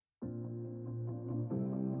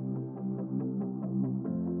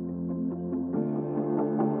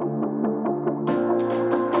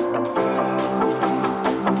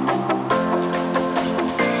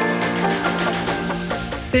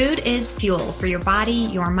Food is fuel for your body,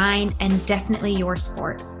 your mind, and definitely your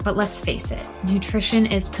sport. But let's face it, nutrition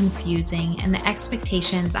is confusing, and the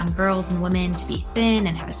expectations on girls and women to be thin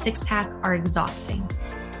and have a six-pack are exhausting.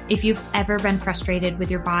 If you've ever been frustrated with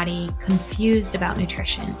your body, confused about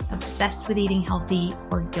nutrition, obsessed with eating healthy,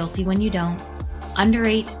 or guilty when you don't,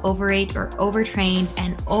 underate, overate, or overtrained,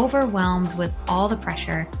 and overwhelmed with all the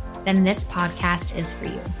pressure, then this podcast is for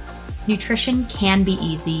you. Nutrition can be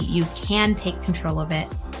easy, you can take control of it,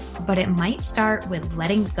 but it might start with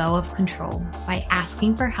letting go of control by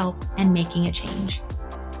asking for help and making a change.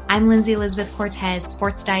 I'm Lindsay Elizabeth Cortez,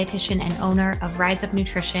 sports dietitian and owner of Rise Up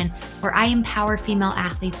Nutrition, where I empower female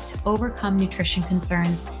athletes to overcome nutrition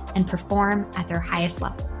concerns and perform at their highest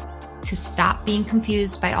level, to stop being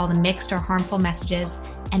confused by all the mixed or harmful messages,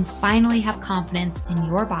 and finally have confidence in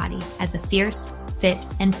your body as a fierce, fit,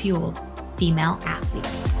 and fueled female athlete.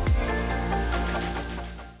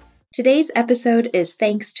 Today's episode is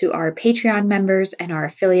thanks to our Patreon members and our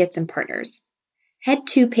affiliates and partners. Head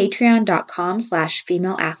to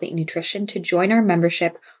patreon.com/femaleathletenutrition to join our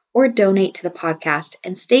membership or donate to the podcast,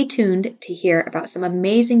 and stay tuned to hear about some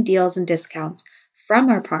amazing deals and discounts from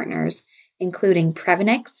our partners, including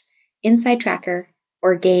Previnix, Inside Tracker,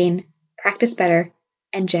 Orgain, Practice Better,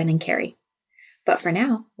 and Jen and Carrie. But for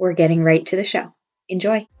now, we're getting right to the show.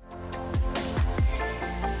 Enjoy.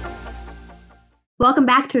 Welcome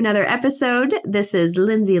back to another episode. This is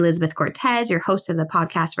Lindsay Elizabeth Cortez, your host of the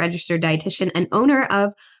podcast, registered dietitian and owner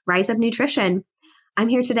of Rise Up Nutrition. I'm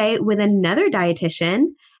here today with another dietitian,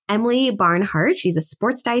 Emily Barnhart. She's a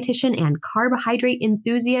sports dietitian and carbohydrate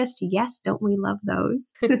enthusiast. Yes, don't we love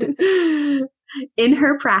those? In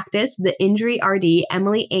her practice, the Injury RD,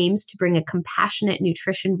 Emily aims to bring a compassionate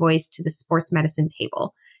nutrition voice to the sports medicine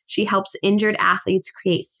table. She helps injured athletes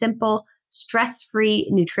create simple, stress-free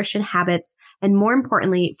nutrition habits, and more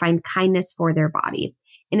importantly, find kindness for their body.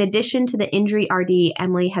 In addition to the Injury RD,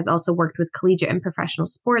 Emily has also worked with collegiate and professional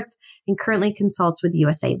sports and currently consults with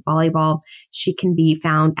USA Volleyball. She can be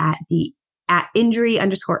found at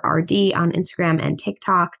injury_RD on Instagram and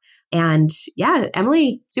TikTok. And yeah,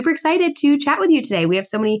 Emily, super excited to chat with you today. We have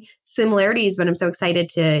so many similarities, but I'm so excited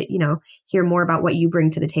to, hear more about what you bring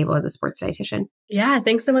to the table as a sports dietitian. Yeah,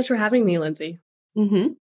 thanks so much for having me, Lindsay.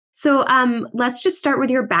 Mm-hmm. So let's just start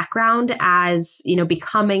with your background as,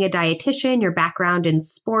 becoming a dietitian, your background in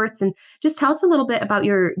sports, and just tell us a little bit about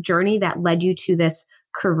your journey that led you to this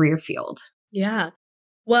career field. Yeah.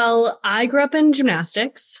 Well, I grew up in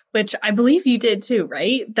gymnastics, which I believe you did too,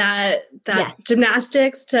 right? That yes.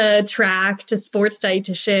 Gymnastics to track to sports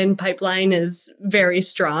dietitian pipeline is very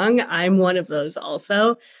strong. I'm one of those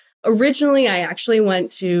also. Originally, I actually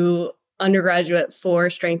went to undergraduate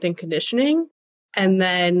for strength and conditioning. And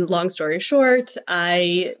then, long story short,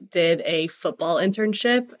 I did a football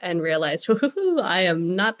internship and realized, I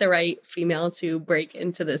am not the right female to break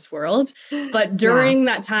into this world. But during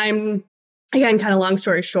that time, again, kind of long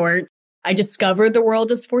story short, I discovered the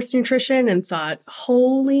world of sports nutrition and thought,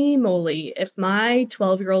 holy moly, if my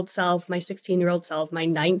 12-year-old self, my 16-year-old self, my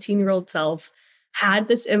 19-year-old self had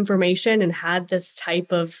this information and had this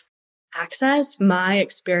type of access, my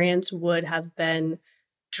experience would have been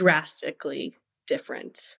drastically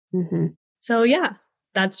different. Mm-hmm. So yeah,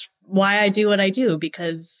 that's why I do what I do,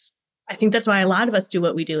 because I think that's why a lot of us do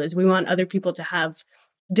what we do, is we want other people to have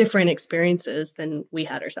different experiences than we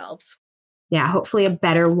had ourselves. Yeah, hopefully a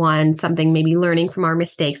better one, something maybe learning from our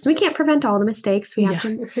mistakes. We can't prevent all the mistakes. We have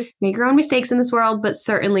to make our own mistakes in this world, but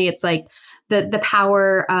certainly it's like the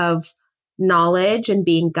power of knowledge and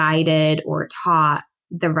being guided or taught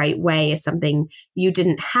the right way is something you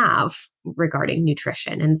didn't have regarding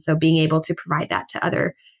nutrition. And so being able to provide that to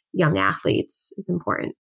other young athletes is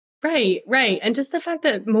important. Right. And just the fact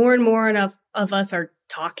that more and more of us are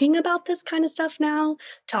talking about this kind of stuff now,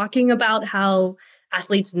 talking about how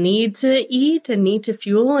athletes need to eat and need to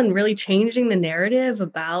fuel, and really changing the narrative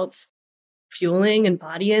about fueling and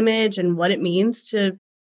body image and what it means to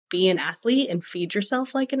be an athlete and feed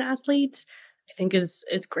yourself like an athlete, I think is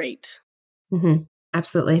great. Mm-hmm.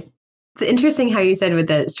 Absolutely. It's interesting how you said with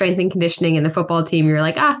the strength and conditioning and the football team, you're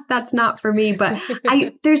like, that's not for me. But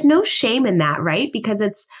there's no shame in that, right? Because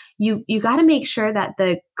it's you got to make sure that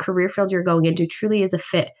the career field you're going into truly is a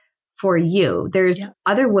fit for you. There's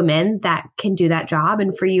other women that can do that job.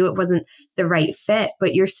 And for you, it wasn't the right fit,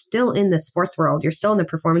 but you're still in the sports world. You're still in the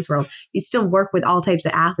performance world. You still work with all types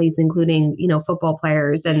of athletes, including, football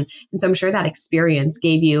players. And so I'm sure that experience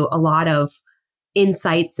gave you a lot of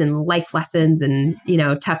insights and life lessons and,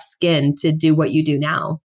 tough skin to do what you do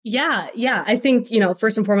now. Yeah. I think,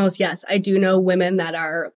 first and foremost, yes, I do know women that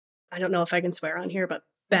are, I don't know if I can swear on here, but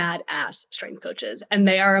badass strength coaches, and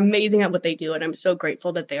they are amazing at what they do. And I'm so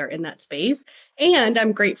grateful that they are in that space. And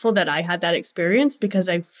I'm grateful that I had that experience because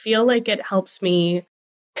I feel like it helps me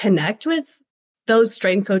connect with those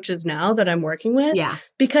strength coaches now that I'm working with. Yeah.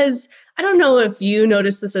 Because I don't know if you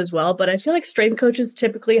notice this as well, but I feel like strength coaches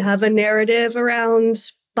typically have a narrative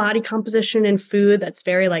around body composition and food that's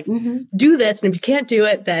very like, do this. And if you can't do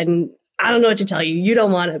it, then I don't know what to tell you. You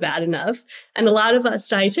don't want it bad enough. And a lot of us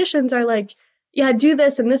dietitians are like, yeah, do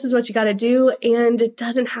this. And this is what you got to do. And it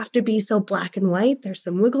doesn't have to be so black and white. There's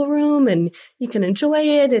some wiggle room and you can enjoy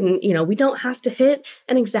it. And, you know, we don't have to hit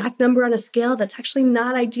an exact number on a scale. That's actually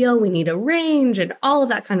not ideal. We need a range and all of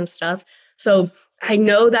that kind of stuff. So I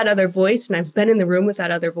know that other voice, and I've been in the room with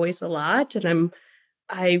that other voice a lot. And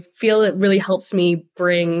I feel it really helps me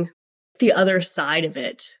bring the other side of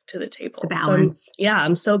it to the table. The balance. So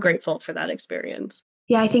I'm so grateful for that experience.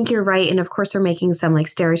 Yeah, I think you're right. And of course, we're making some like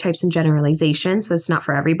stereotypes and generalizations. So it's not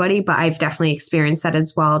for everybody, but I've definitely experienced that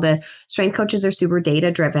as well. The strength coaches are super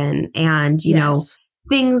data driven and, you know,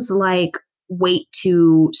 things like weight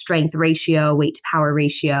to strength ratio, weight to power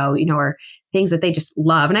ratio, you know, are things that they just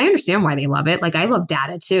love. And I understand why they love it. Like I love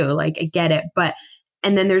data too. Like I get it. But,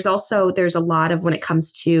 and then there's a lot of when it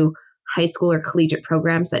comes to high school or collegiate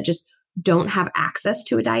programs that just don't have access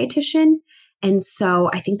to a dietitian. And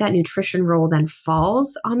so I think that nutrition role then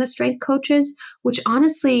falls on the strength coaches, which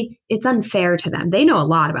honestly, it's unfair to them. They know a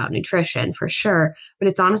lot about nutrition for sure, but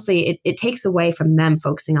it's honestly, it takes away from them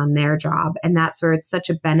focusing on their job. And that's where it's such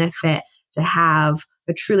a benefit to have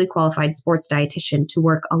a truly qualified sports dietitian to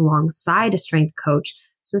work alongside a strength coach.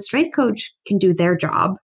 So the strength coach can do their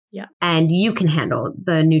job. Yeah. And you can handle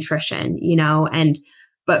the nutrition, you know,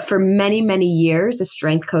 but for many, many years, the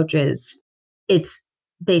strength coaches,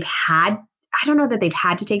 I don't know that they've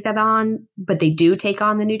had to take that on, but they do take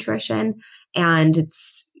on the nutrition. And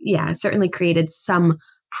it's, certainly created some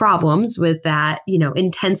problems with that, you know,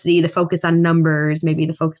 intensity, the focus on numbers, maybe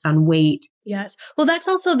the focus on weight. Yes. Well, that's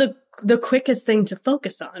also the quickest thing to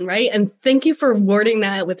focus on, right? And thank you for wording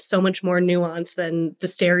that with so much more nuance than the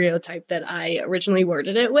stereotype that I originally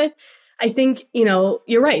worded it with. I think, you know,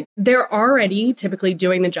 you're right. They're already typically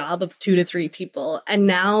doing the job of 2 to 3 people. And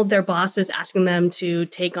now their boss is asking them to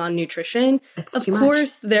take on nutrition. Of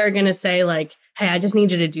course, they're going to say like, hey, I just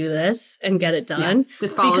need you to do this and get it done. Yeah,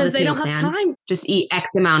 just follow because this they don't plan. have time. Just eat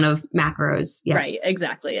X amount of macros. Yeah. Right.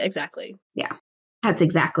 Exactly. Yeah, that's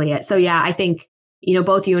exactly it. So yeah, I think, you know,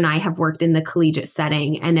 both you and I have worked in the collegiate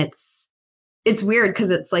setting, and it's weird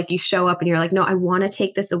because it's like you show up and you're like, no, I want to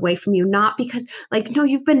take this away from you. Not because like, no,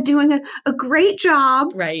 you've been doing a great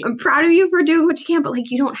job. Right. I'm proud of you for doing what you can, but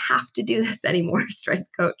like, you don't have to do this anymore, strength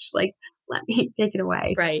coach. Like, let me take it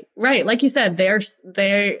away. Right. Like you said,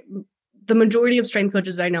 the majority of strength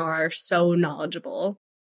coaches I know are so knowledgeable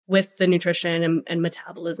with the nutrition and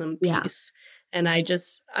metabolism piece. Yeah. And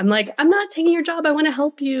I'm like, I'm not taking your job. I want to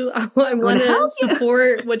help you. I want to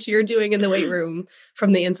support what you're doing in the weight room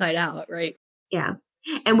from the inside out. Right. Yeah.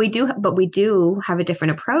 And we do have a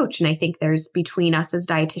different approach. And I think there's between us as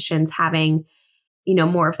dietitians having, you know,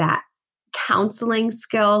 more of that counseling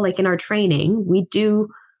skill. Like in our training, we do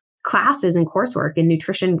classes and coursework in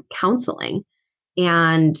nutrition counseling.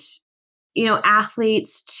 And, you know,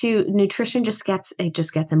 athletes too, nutrition just gets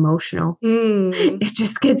emotional. It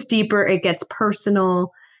just gets deeper. It gets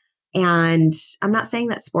personal. And I'm not saying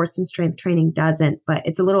that sports and strength training doesn't, but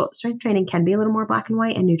strength training can be a little more black and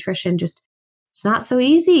white, and nutrition it's not so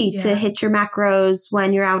easy to hit your macros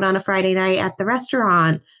when you're out on a Friday night at the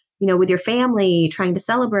restaurant, you know, with your family trying to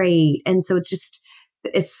celebrate. And so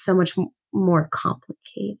it's so much more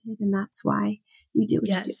complicated. And that's why we do what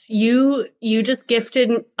you do. You just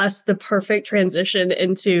gifted us the perfect transition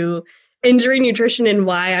into injury nutrition and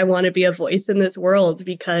why I want to be a voice in this world.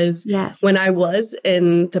 Because when I was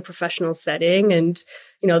in the professional setting and,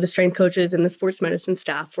 you know, the strength coaches and the sports medicine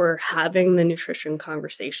staff were having the nutrition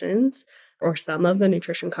conversations, or some of the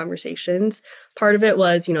nutrition conversations, part of it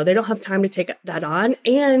was, you know, they don't have time to take that on.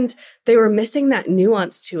 And they were missing that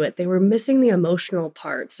nuance to it. They were missing the emotional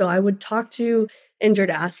part. So I would talk to injured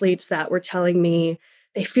athletes that were telling me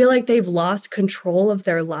they feel like they've lost control of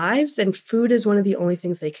their lives, and food is one of the only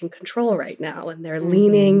things they can control right now. And they're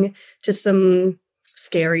leaning to some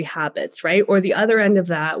scary habits, right? Or the other end of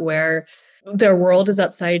that, where their world is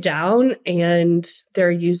upside down and they're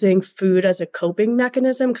using food as a coping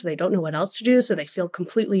mechanism because they don't know what else to do. So they feel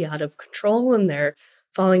completely out of control and they're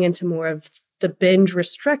falling into more of the binge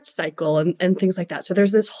restrict cycle and things like that. So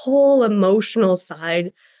there's this whole emotional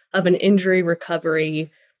side of an injury recovery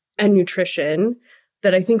and nutrition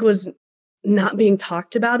that I think was not being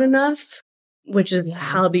talked about enough, which is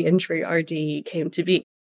how the injury RD came to be.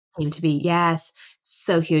 came to be. Yes.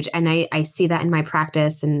 So huge. And I see that in my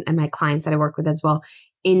practice and my clients that I work with as well.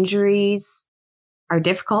 Injuries are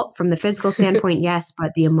difficult from the physical standpoint, yes,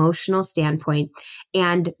 but the emotional standpoint.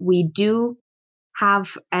 And we do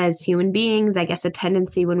have, as human beings, I guess, a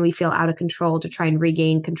tendency when we feel out of control to try and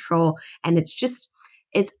regain control. And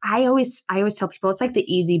I always tell people it's like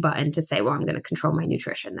the easy button to say, well, I'm going to control my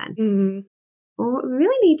nutrition then. Mm-hmm. Well, what we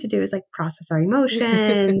really need to do is like process our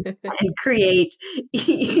emotions and create,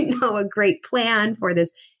 a great plan for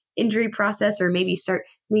this injury process, or maybe start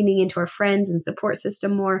leaning into our friends and support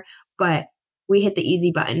system more. But we hit the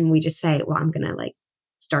easy button. We just say, well, I'm going to like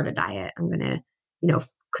start a diet. I'm going to,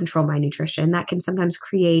 control my nutrition. That can sometimes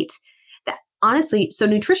create that, honestly. So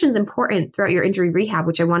nutrition is important throughout your injury rehab,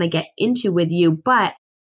 which I want to get into with you, but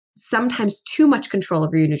sometimes too much control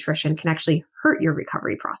over your nutrition can actually hurt your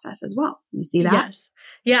recovery process as well. You see that? Yes.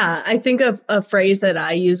 Yeah. I think of a phrase that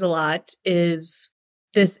I use a lot is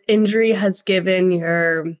this injury has given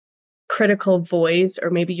your critical voice, or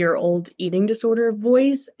maybe your old eating disorder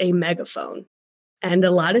voice, a megaphone. And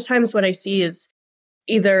a lot of times what I see is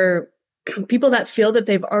either people that feel that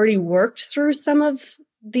they've already worked through some of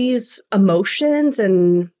these emotions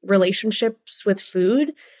and relationships with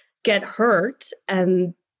food get hurt,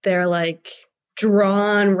 and they're like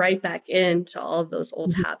drawn right back into all of those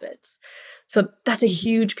old habits. So that's a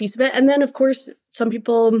huge piece of it. And then, of course, some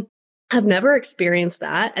people have never experienced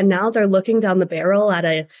that. And now they're looking down the barrel at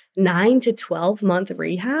a 9 to 12 month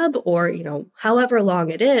rehab, or, however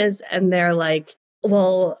long it is. And they're like,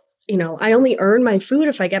 well, I only earn my food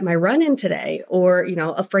if I get my run in today. Or,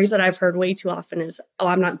 a phrase that I've heard way too often is, oh,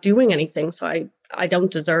 I'm not doing anything, so I don't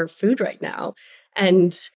deserve food right now.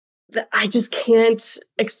 And I just can't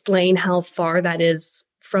explain how far that is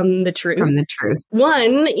from the truth. From the truth.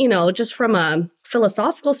 One, just from a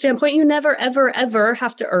philosophical standpoint, you never, ever, ever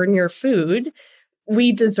have to earn your food.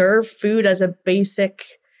 We deserve food as a basic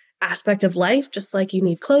aspect of life, just like you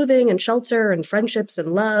need clothing and shelter and friendships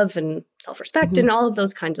and love and self-respect and all of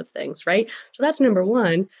those kinds of things, right? So that's number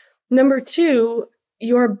one. Number two,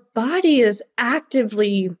 your body is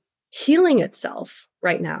actively healing itself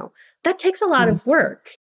right now. That takes a lot of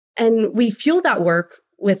work. And we fuel that work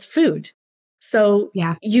with food. So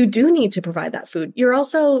you do need to provide that food. You're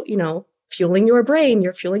also, fueling your brain.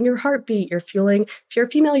 You're fueling your heartbeat. If you're a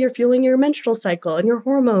female, you're fueling your menstrual cycle and your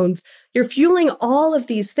hormones. You're fueling all of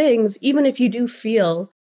these things, even if you do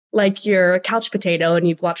feel like you're a couch potato and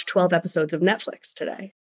you've watched 12 episodes of Netflix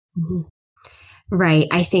today. Mm-hmm. Right.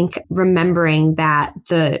 I think remembering that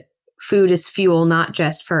the food is fuel, not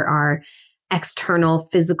just for our external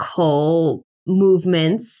physical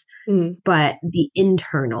movements, but the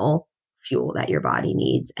internal fuel that your body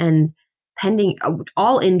needs. And pending,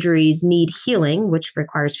 all injuries need healing, which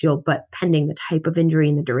requires fuel, but pending the type of injury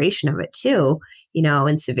and the duration of it too,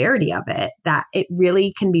 and severity of it, that it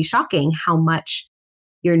really can be shocking how much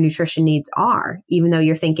your nutrition needs are. Even though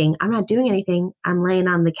you're thinking, I'm not doing anything, I'm laying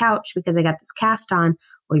on the couch because I got this cast on.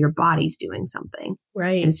 Well, your body's doing something.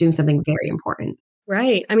 Right. And it's doing something very important.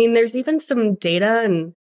 Right. I mean, there's even some data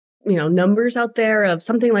and numbers out there of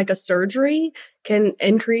something like a surgery can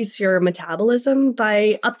increase your metabolism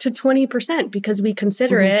by up to 20% because we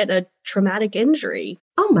consider it a traumatic injury.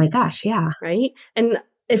 Oh my gosh. Yeah. Right. And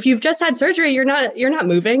if you've just had surgery, you're not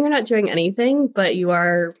moving, you're not doing anything, but you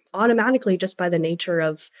are automatically, just by the nature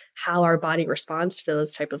of how our body responds to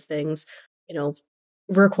those type of things,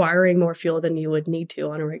 requiring more fuel than you would need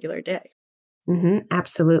to on a regular day.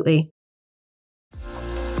 Absolutely.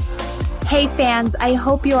 Hey fans, I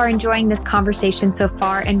hope you are enjoying this conversation so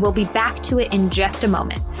far, and we'll be back to it in just a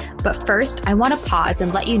moment. But first, I want to pause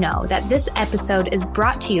and let you know that this episode is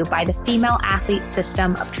brought to you by the Female Athlete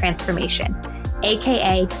System of Transformation,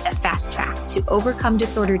 aka the Fast Track to overcome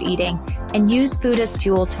disordered eating and use food as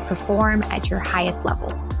fuel to perform at your highest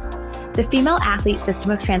level. The Female Athlete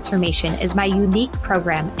System of Transformation is my unique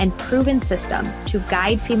program and proven systems to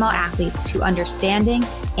guide female athletes to understanding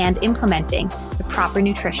and implementing the proper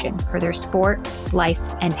nutrition for their sport, life,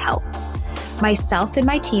 and health. Myself and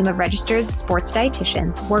my team of registered sports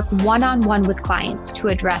dietitians work one-on-one with clients to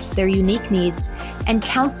address their unique needs and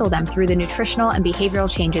counsel them through the nutritional and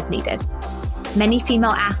behavioral changes needed. Many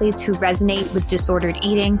female athletes who resonate with disordered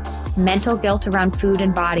eating, mental guilt around food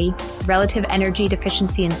and body, relative energy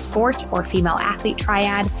deficiency in sport or female athlete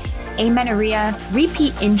triad, amenorrhea,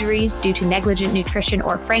 repeat injuries due to negligent nutrition,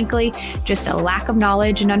 or frankly, just a lack of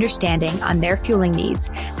knowledge and understanding on their fueling needs,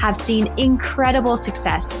 have seen incredible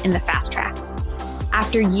success in the Fast Track.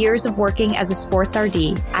 After years of working as a sports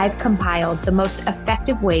RD, I've compiled the most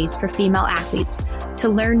effective ways for female athletes to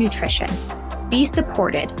learn nutrition, be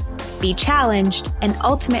supported, be challenged, and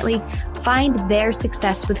ultimately find their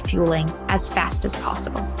success with fueling as fast as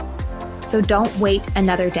possible. So don't wait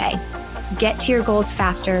another day. Get to your goals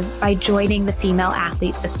faster by joining the Female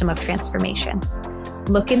Athlete System of Transformation.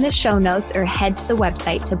 Look in the show notes or head to the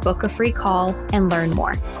website to book a free call and learn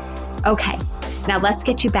more. Okay, now let's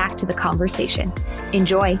get you back to the conversation.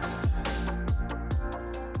 Enjoy.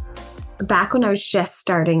 Back when I was just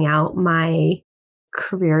starting out my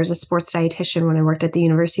career as a sports dietitian when I worked at the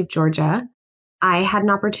University of Georgia, I had an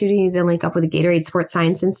opportunity to link up with the Gatorade Sports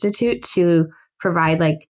Science Institute to provide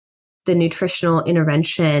like the nutritional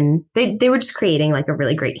intervention. They were just creating like a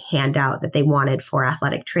really great handout that they wanted for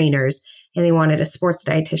athletic trainers. And they wanted a sports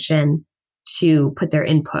dietitian to put their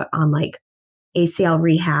input on like ACL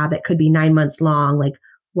rehab that could be 9 months long. Like,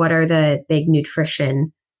 what are the big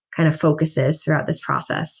nutrition kind of focuses throughout this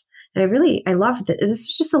process? And I loved it. This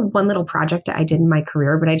was just one little project that I did in my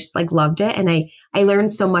career, but I just like loved it. And I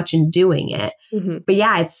learned so much in doing it. Mm-hmm. But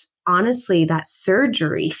yeah, it's honestly that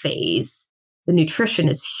surgery phase, the nutrition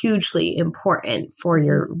is hugely important for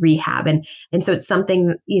your rehab. And so it's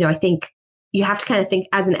something, I think you have to kind of think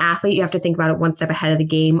as an athlete, you have to think about it one step ahead of the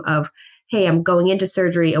game of, hey, I'm going into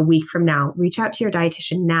surgery a week from now. Reach out to your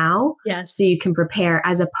dietitian now. Yes. So you can prepare,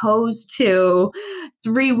 as opposed to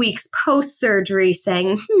 3 weeks post-surgery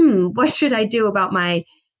saying, what should I do about my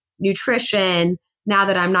nutrition now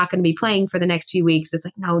that I'm not going to be playing for the next few weeks? It's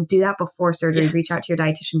like, no, do that before surgery. Yes. Reach out to your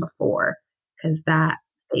dietitian before, because that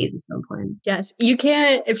phase is so important. Yes. You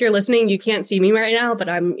can't, if you're listening, you can't see me right now, but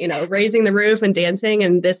I'm, raising the roof and dancing.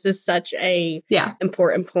 And this is such a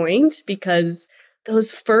important point, because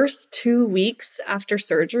those first 2 weeks after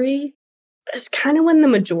surgery is kind of when the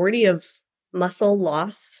majority of muscle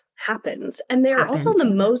loss happens. And they're also the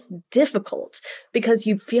most difficult because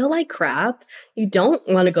you feel like crap. You don't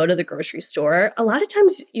want to go to the grocery store. A lot of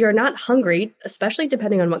times you're not hungry, especially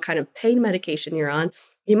depending on what kind of pain medication you're on.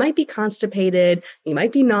 You might be constipated. You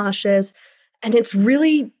might be nauseous. And it's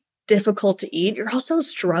really difficult to eat. You're also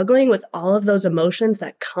struggling with all of those emotions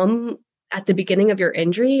that come at the beginning of your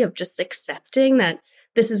injury, of just accepting that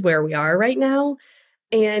this is where we are right now.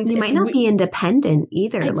 And you might not be independent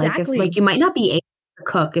either. Exactly. Like you might not be able to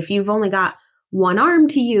cook if you've only got one arm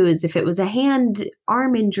to use, if it was a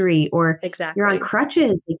arm injury, or you're on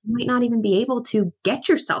crutches, like you might not even be able to get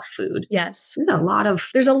yourself food. Yes. There's a lot of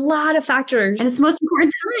factors. And it's the most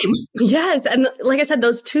important time. Yes. And like I said,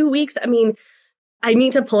 those 2 weeks, I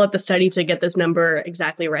need to pull up the study to get this number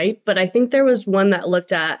exactly right, but I think there was one that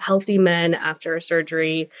looked at healthy men after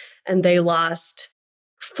surgery, and they lost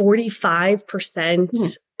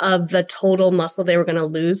 45% of the total muscle they were going to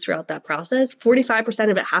lose throughout that process.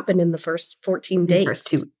 45% of it happened in the first 14 days. First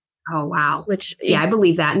 2. Oh, wow. Which, I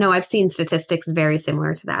believe that. No, I've seen statistics very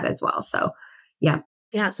similar to that as well. So, yeah.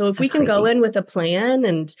 Yeah. So if we can go in with a plan,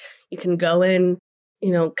 and you can go in,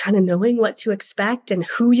 kind of knowing what to expect and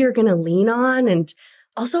who you're going to lean on. And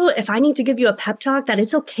also, if I need to give you a pep talk that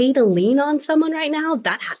it's okay to lean on someone right now,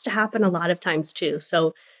 that has to happen a lot of times too.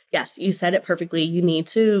 So yes, you said it perfectly. You need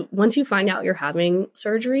to, once you find out you're having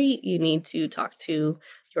surgery, you need to talk to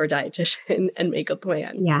your dietitian and make a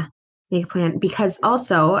plan. Yeah, make a plan. Because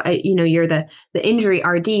also, you're the injury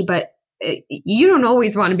RD, but you don't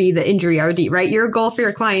always want to be the injury RD, right? Your goal for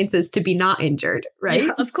your clients is to be not injured, right?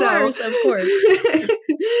 Yeah, of course.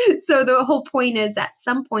 So the whole point is, at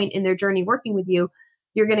some point in their journey working with you,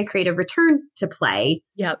 you're going to create a return to play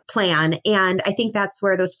plan. And I think that's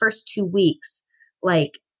where those first 2 weeks,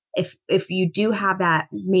 like if you do have that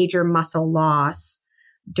major muscle loss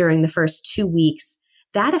during the first 2 weeks,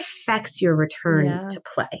 that affects your return to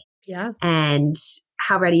play. Yeah. And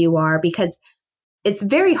how ready you are, because it's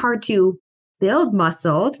very hard to build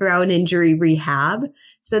muscle throughout an injury rehab.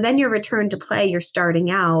 So then your return to play, you're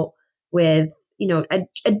starting out with,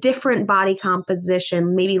 a different body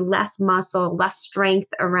composition, maybe less muscle, less strength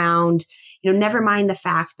around, never mind the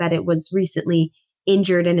fact that it was recently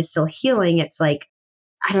injured and is still healing. It's like,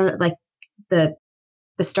 I don't like the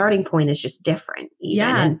starting point is just different.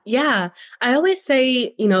 Yeah. I always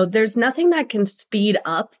say, there's nothing that can speed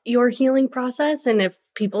up your healing process. And if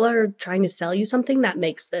people are trying to sell you something that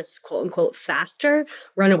makes this quote unquote faster,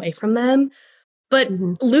 run away from them. But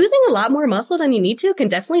losing a lot more muscle than you need to can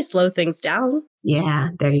definitely slow things down. Yeah,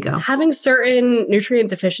 there you go. Having certain nutrient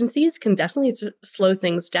deficiencies can definitely slow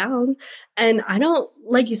things down. And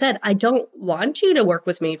like you said, I don't want you to work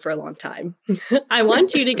with me for a long time. I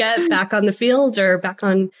want you to get back on the field or back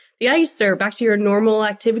on the ice or back to your normal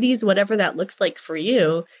activities, whatever that looks like for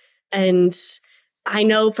you. And I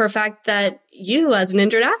know for a fact that you, as an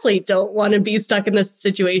injured athlete, don't want to be stuck in this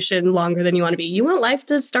situation longer than you want to be. You want life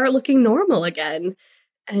to start looking normal again.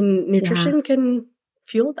 And nutrition can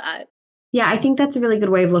fuel that. Yeah, I think that's a really good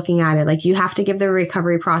way of looking at it. Like you have to give the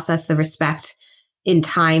recovery process the respect in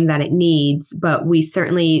time that it needs, but we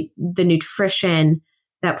certainly, the nutrition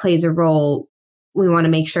that plays a role, we want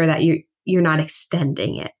to make sure that you're not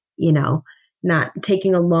extending it, not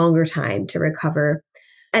taking a longer time to recover.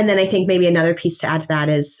 And then I think maybe another piece to add to that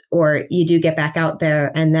is, or you do get back out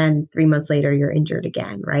there and then 3 months later you're injured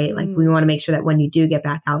again, right? Like we want to make sure that when you do get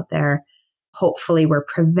back out there, hopefully we're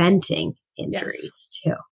preventing injuries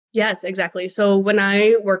too. Yes, exactly. So when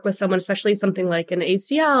I work with someone, especially something like an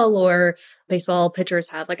ACL, or baseball pitchers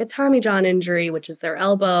have like a Tommy John injury, which is their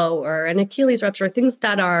elbow, or an Achilles rupture, things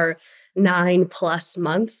that are 9+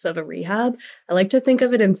 months of a rehab, I like to think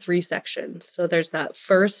of it in 3 sections. So there's that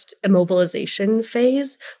first immobilization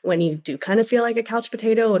phase when you do kind of feel like a couch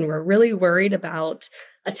potato and we're really worried about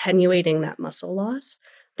attenuating that muscle loss.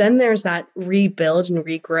 Then there's that rebuild and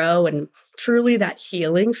regrow and truly that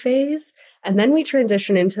healing phase. And then we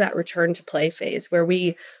transition into that return to play phase where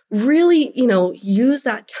we really, use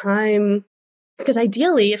that time. Because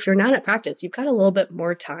ideally, if you're not at practice, you've got a little bit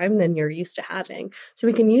more time than you're used to having. So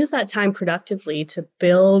we can use that time productively to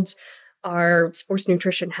build our sports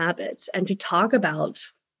nutrition habits and to talk about,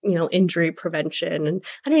 injury prevention. And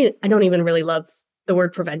I don't even really love the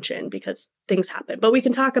word prevention because things happen, but we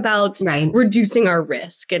can talk about reducing our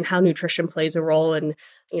risk and how nutrition plays a role in,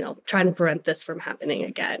 trying to prevent this from happening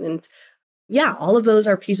again. And yeah, all of those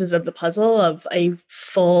are pieces of the puzzle of a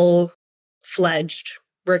full-fledged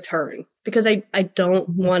return, because I don't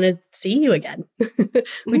want to see you again.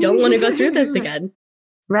 We don't want to go through this again.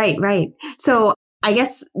 Right. So I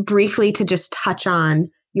guess briefly to just touch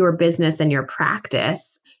on your business and your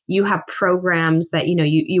practice, you have programs that,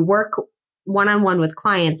 you work one-on-one with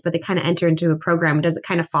clients, but they kind of enter into a program. Does it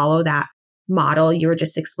kind of follow that model you were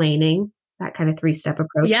just explaining, that kind of 3-step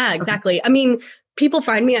approach? Yeah, exactly. Okay. I mean, people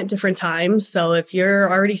find me at different times. So if you're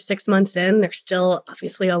already 6 months in, there's still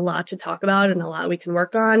obviously a lot to talk about and a lot we can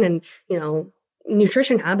work on. And,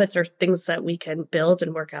 nutrition habits are things that we can build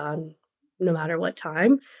and work on no matter what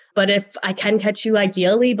time. But if I can catch you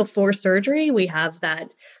ideally before surgery, we have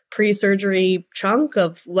that pre-surgery chunk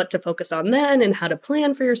of what to focus on then and how to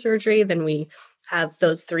plan for your surgery. Then we have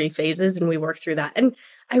those 3 phases and we work through that. And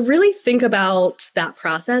I really think about that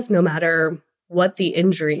process no matter what the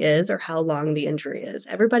injury is or how long the injury is.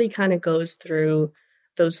 Everybody kind of goes through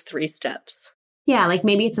those 3 steps. Yeah, like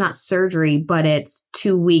maybe it's not surgery, but it's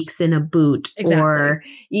 2 weeks in a boot or,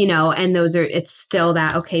 and it's still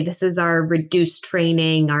that, okay, this is our reduced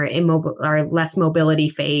training, our less mobility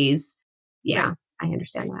phase. Yeah, right. I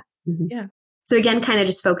understand that. Mm-hmm. Yeah. So again, kind of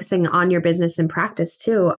just focusing on your business and practice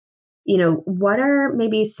too, what are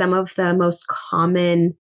maybe some of the most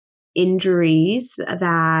common injuries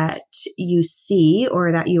that you see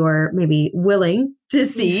or that you are maybe willing to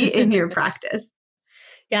see in your practice?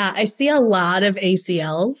 Yeah, I see a lot of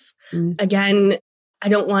ACLs. Again, I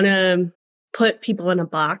don't want to put people in a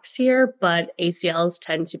box here, but ACLs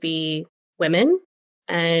tend to be women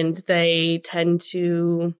and they tend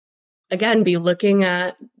to, again, be looking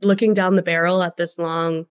down the barrel at this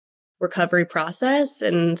long recovery process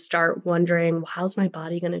and start wondering, well, how's my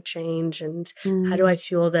body going to change? And how do I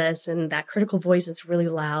fuel this? And that critical voice is really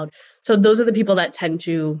loud. So those are the people that tend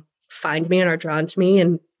to find me and are drawn to me.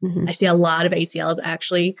 And I see a lot of ACLs. I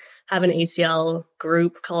actually have an ACL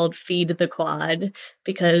group called Feed the Quad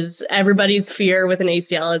because everybody's fear with an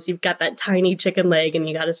ACL is you've got that tiny chicken leg and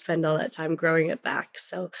you got to spend all that time growing it back.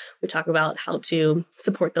 So we talk about how to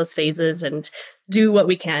support those phases and do what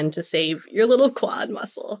we can to save your little quad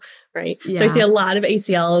muscle, right? Yeah. So I see a lot of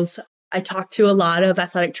ACLs. I talk to a lot of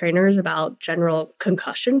athletic trainers about general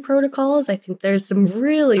concussion protocols. I think there's some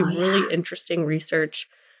really interesting research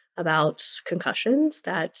about concussions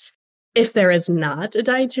that if there is not a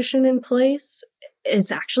dietitian in place,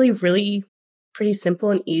 it's actually really pretty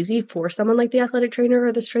simple and easy for someone like the athletic trainer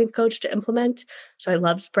or the strength coach to implement. So I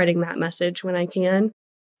love spreading that message when I can.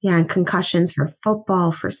 Yeah, and concussions for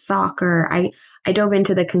football, for soccer. I dove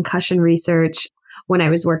into the concussion research when I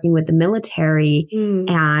was working with the military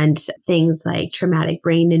and things like traumatic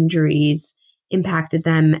brain injuries impacted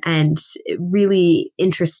them, and really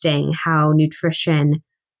interesting how nutrition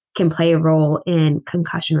can play a role in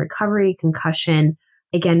concussion recovery, concussion,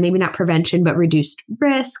 again, maybe not prevention, but reduced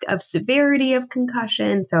risk of severity of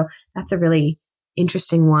concussion. So that's a really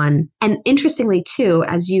interesting one. And interestingly too,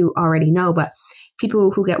 as you already know, but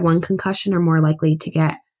people who get one concussion are more likely to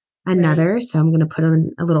get another. Right. So I'm going to put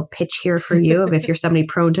in a little pitch here for you of if you're somebody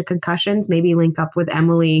prone to concussions, maybe link up with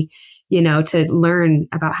Emily, to learn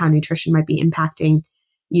about how nutrition might be impacting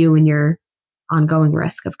you and your ongoing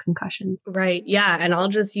risk of concussions. Right. Yeah. And I'll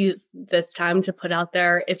just use this time to put out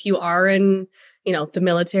there, if you are in the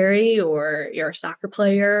military, or you're a soccer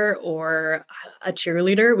player or a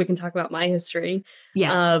cheerleader. We can talk about my history.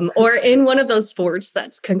 Yes. Or in one of those sports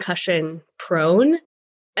that's concussion prone,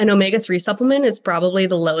 an omega-3 supplement is probably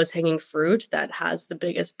the lowest hanging fruit that has the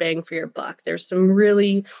biggest bang for your buck. There's some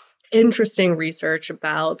really interesting research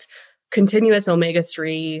about continuous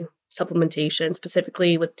omega-3 supplementation,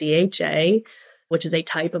 specifically with DHA, which is a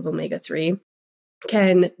type of omega-3,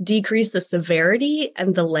 can decrease the severity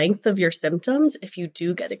and the length of your symptoms if you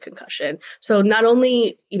do get a concussion. So not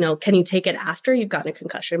only, can you take it after you've gotten a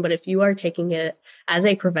concussion, but if you are taking it as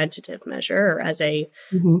a preventative measure or as a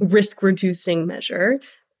risk reducing measure,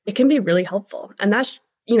 it can be really helpful. And that's,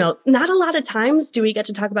 not a lot of times do we get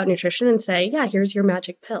to talk about nutrition and say, yeah, here's your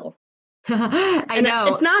magic pill. I know.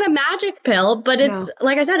 It's not a magic pill, but it's,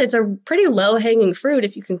 like I said, it's a pretty low hanging fruit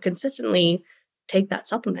if you can consistently take that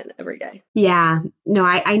supplement every day. Yeah. No,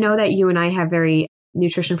 I know that you and I have very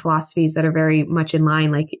nutrition philosophies that are very much in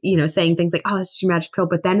line, like, saying things like, oh, this is your magic pill.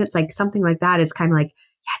 But then it's like something like that is kind of like,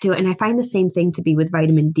 yeah, do it. And I find the same thing to be with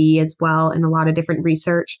vitamin D as well in a lot of different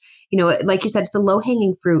research. Like you said, it's a low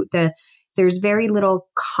hanging fruit. There's very little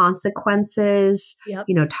consequences. Yep.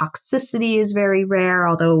 Toxicity is very rare,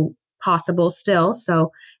 although possible still.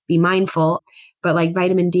 So be mindful. But like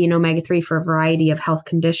vitamin D and omega-3 for a variety of health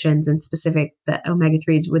conditions, and specific the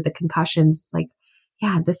omega-3s with the concussions, like,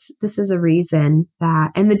 yeah, this is a reason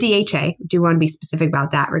that, and the DHA, do want to be specific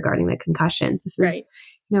about that regarding the concussions. This is,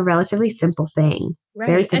 relatively simple thing. Right.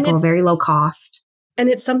 Very simple, very low cost. And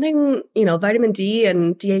it's something, vitamin D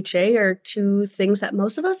and DHA are two things that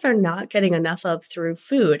most of us are not getting enough of through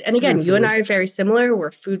food. And again, you and I are very similar. We're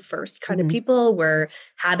food first kind of people. We're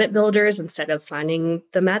habit builders instead of finding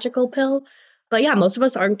the magical pill. But yeah, most of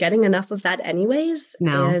us aren't getting enough of that anyways.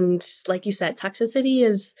 No. And like you said, toxicity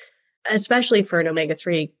is, especially for an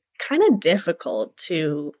omega-3, kind of difficult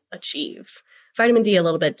to achieve. Vitamin D a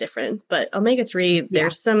little bit different, but omega-3,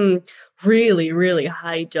 there's some really, really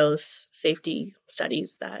high dose safety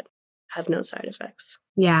studies that have no side effects.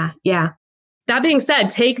 Yeah, yeah. That being said,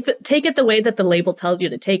 take it the way that the label tells you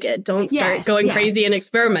to take it. Don't start going crazy and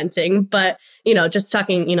experimenting. But, just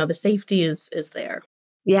talking, the safety is there.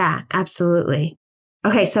 Yeah, absolutely.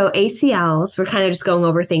 Okay, so ACLs, we're kind of just going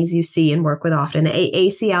over things you see and work with often.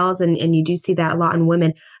 ACLs, and you do see that a lot in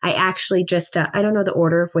women. I actually just, I don't know the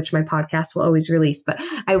order of which my podcast will always release, but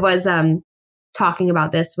I was talking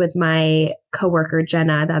about this with my coworker,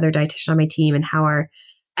 Jenna, the other dietitian on my team, and how our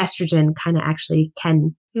estrogen kind of actually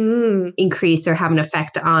can increase or have an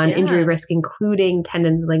effect on injury risk, including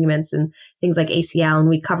tendons, ligaments, and things like ACL. And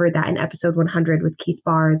we covered that in episode 100 with Keith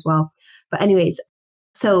Barr as well. But anyways,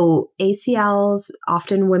 so ACLs,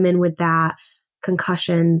 often women with that,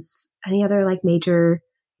 concussions, any other like major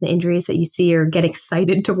injuries that you see or get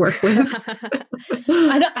excited to work with?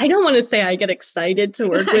 I don't want to say I get excited to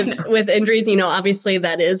work with injuries. Obviously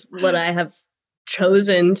that is what I have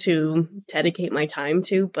chosen to dedicate my time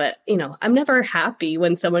to. But, I'm never happy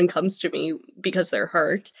when someone comes to me because they're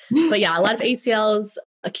hurt. But yeah, a lot of ACLs,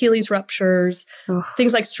 Achilles ruptures,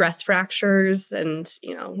 things like stress fractures. And,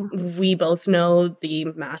 we both know the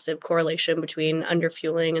massive correlation between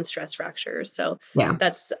underfueling and stress fractures. So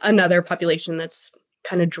that's another population that's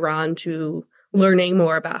kind of drawn to learning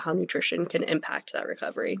more about how nutrition can impact that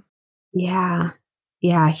recovery. Yeah.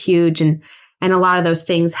 Yeah. Huge. And a lot of those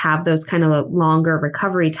things have those kind of longer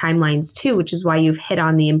recovery timelines too, which is why you've hit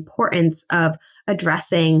on the importance of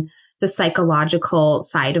addressing the psychological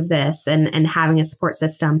side of this and having a support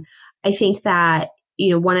system. I think that,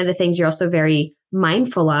 one of the things you're also very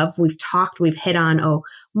mindful of, we've hit on,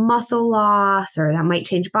 muscle loss, or that might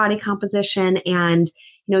change body composition. And,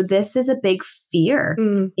 this is a big fear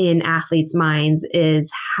in athletes' minds, is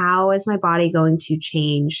how is my body going to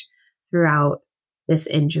change throughout this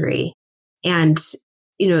injury? And,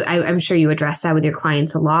 I'm sure you address that with your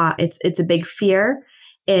clients a lot. It's a big fear.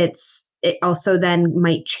 It also then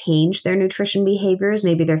might change their nutrition behaviors.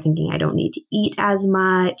 Maybe they're thinking, I don't need to eat as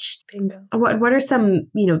much. Bingo. What are some,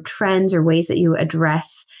 trends or ways that you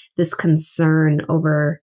address this concern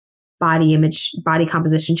over body image, body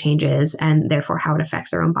composition changes, and therefore how it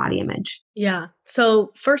affects our own body image? Yeah.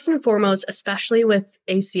 So first and foremost, especially with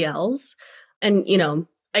ACLs, and,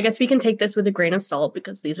 I guess we can take this with a grain of salt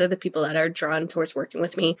because these are the people that are drawn towards working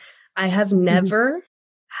with me. I have never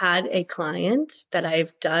had a client that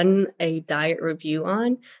I've done a diet review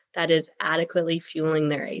on that is adequately fueling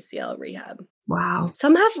their ACL rehab. Wow.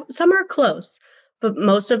 Some are close, but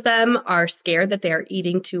most of them are scared that they are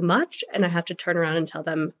eating too much, and I have to turn around and tell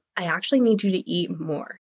them, I actually need you to eat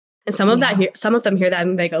more. And some of them hear that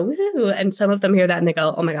and they go, woo, and some of them hear that and they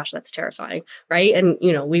go, oh my gosh, that's terrifying, right? And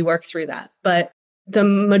we work through that. But the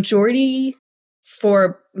majority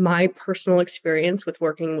for my personal experience with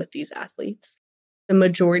working with these athletes, the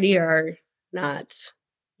majority are not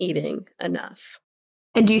eating enough.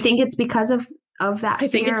 And do you think it's because of that fear? I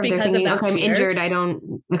think it's because of that fear. I'm injured.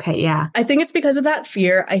 I think it's because of that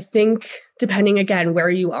fear. I think depending, again, where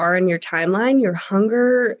you are in your timeline, your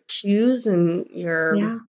hunger cues and your,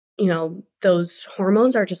 you know, those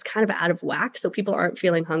hormones are just kind of out of whack. So people aren't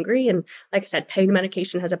feeling hungry. And like I said, pain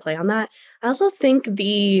medication has a play on that. I also think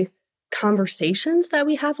the conversations that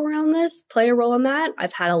we have around this play a role in that.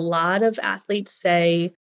 I've had a lot of athletes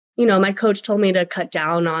say, you know, my coach told me to cut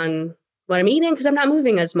down on what I'm eating because I'm not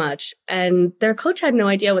moving as much. And their coach had no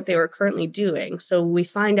idea what they were currently doing. So we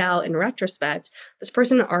find out in retrospect, this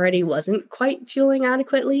person already wasn't quite fueling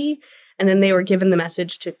adequately. And then they were given the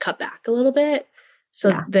message to cut back a little bit.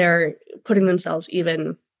 So they're putting themselves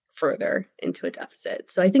even further into a deficit.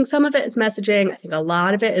 So I think some of it is messaging. I think a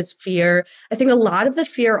lot of it is fear. I think a lot of the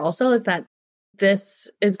fear also is that this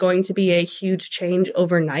is going to be a huge change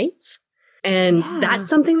overnight. And that's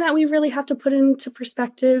something that we really have to put into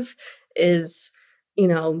perspective is, you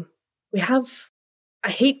know, we have, I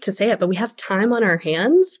hate to say it, but we have time on our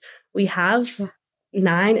hands. We have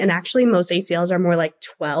 9, and actually most ACLs are more like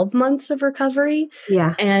 12 months of recovery.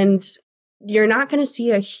 Yeah. And you're not going to see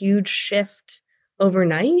a huge shift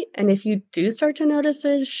overnight. And if you do start to notice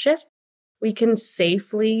a shift, we can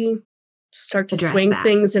safely start to swing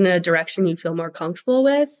things in a direction you feel more comfortable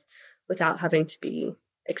with without having to be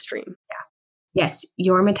extreme. Yeah. Yes,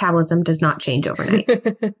 your metabolism does not change overnight.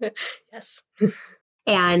 Yes.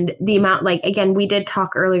 And the amount, like, again, we did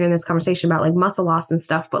talk earlier in this conversation about like muscle loss and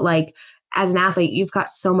stuff, but like as an athlete, you've got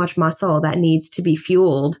so much muscle that needs to be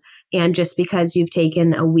fueled. And just because you've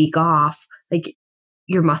taken a week off, like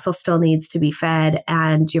your muscle still needs to be fed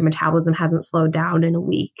and your metabolism hasn't slowed down in a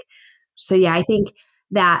week. So yeah, I think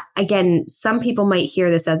that, again, some people might hear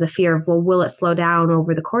this as a fear of, well, will it slow down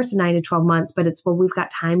over the course of 9 to 12 months? But it's, well, we've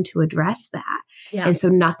got time to address that. Yeah. And so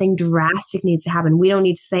nothing drastic needs to happen. We don't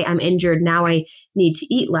need to say, I'm injured, now I need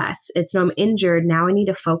to eat less. It's, no, I'm injured, now I need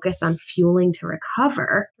to focus on fueling to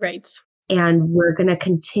recover. Right. And we're going to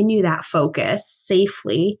continue that focus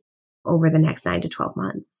safely over the next 9 to 12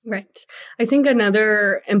 months. Right. I think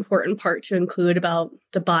another important part to include about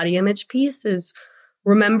the body image piece is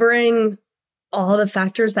remembering all the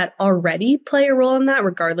factors that already play a role in that,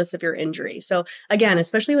 regardless of your injury. So again,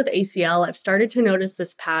 especially with ACL, I've started to notice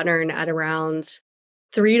this pattern at around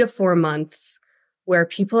 3 to 4 months where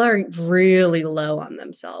people are really low on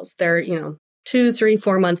themselves. They're, 2, 3,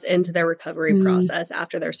 4 months into their recovery process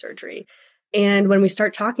after their surgery. And when we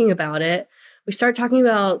start talking about it, we start talking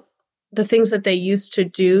about the things that they used to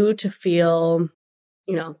do to feel,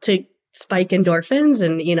 to spike endorphins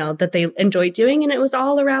and, that they enjoy doing. And it was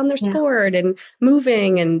all around their sport and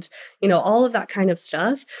moving and, all of that kind of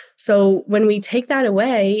stuff. So when we take that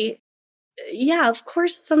away, of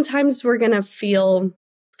course, sometimes we're going to feel,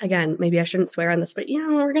 again, maybe I shouldn't swear on this, but,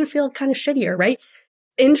 we're going to feel kind of shittier, right?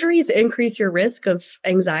 Injuries increase your risk of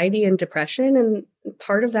anxiety and depression. And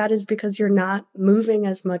part of that is because you're not moving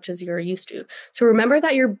as much as you're used to. So remember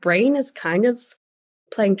that your brain is kind of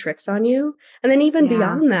playing tricks on you. And then even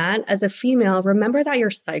beyond that, as a female, remember that your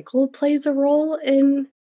cycle plays a role in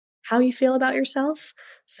how you feel about yourself.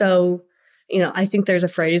 So, I think there's a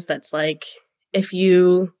phrase that's like, if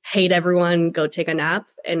you hate everyone, go take a nap.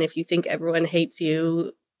 And if you think everyone hates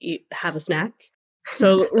you, have a snack.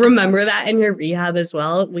 So remember that in your rehab as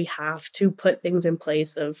well. We have to put things in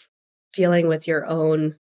place of dealing with your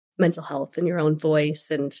own mental health and your own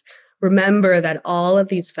voice. And remember that all of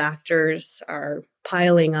these factors are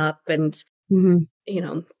piling up and,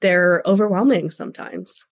 they're overwhelming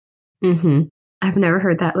sometimes. Mm-hmm. I've never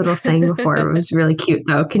heard that little saying before. It was really cute,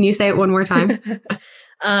 though. Can you say it one more time?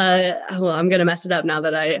 Well, I'm going to mess it up now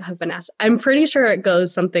that I have been asked. I'm pretty sure it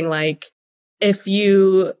goes something like, if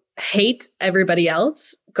you hate everybody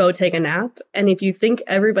else, go take a nap. And if you think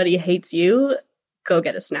everybody hates you, go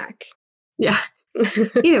get a snack. Yeah.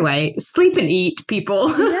 Either way, sleep and eat, people.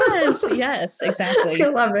 Yes, exactly. I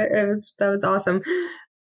love it. That was awesome.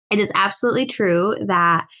 It is absolutely true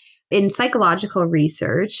that in psychological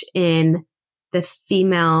research in the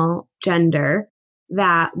female gender,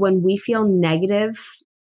 that when we feel negative,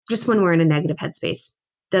 just when we're in a negative headspace,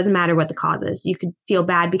 doesn't matter what the cause is. You could feel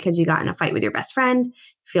bad because you got in a fight with your best friend,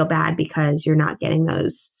 feel bad because you're not getting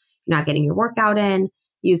your workout in.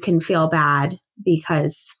 You can feel bad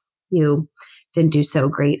because you didn't do so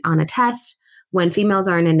great on a test. When females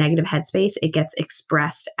are in a negative headspace, it gets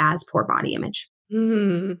expressed as poor body image.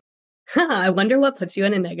 I wonder what puts you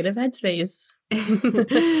in a negative headspace.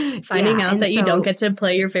 Finding out that you don't get to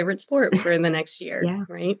play your favorite sport for the next year,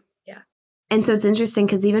 right? Yeah. And so it's interesting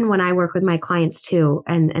because even when I work with my clients too,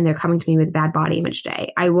 and they're coming to me with bad body image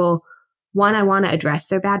day, I want to address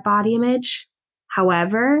their bad body image.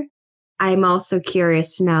 However, I'm also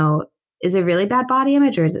curious to know, is it really bad body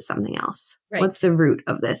image or is it something else? Right. What's the root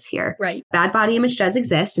of this here? Right. Bad body image does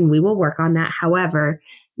exist and we will work on that. However,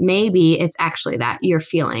 maybe it's actually that you're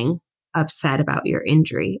feeling upset about your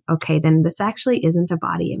injury. Okay, then this actually isn't a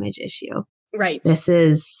body image issue. Right. This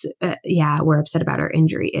is, we're upset about our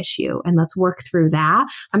injury issue and let's work through that.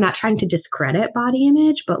 I'm not trying to discredit body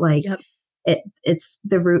image, but like it's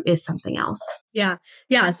the root is something else. Yeah.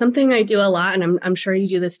 Yeah. Something I do a lot, and I'm sure you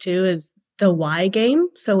do this too, is the why game.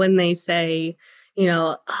 So when they say,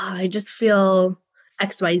 I just feel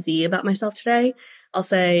XYZ about myself today, I'll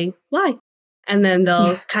say, why? And then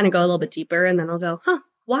they'll kind of go a little bit deeper and then I'll go,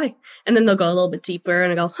 why? And then they'll go a little bit deeper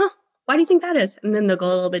and I go, why do you think that is? And then they'll go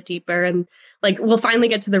a little bit deeper and like, we'll finally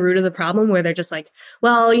get to the root of the problem where they're just like,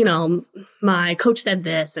 well, my coach said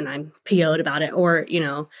this and I'm PO'd about it. Or,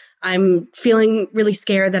 I'm feeling really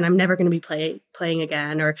scared that I'm never going to be playing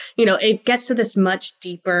again. Or, it gets to this much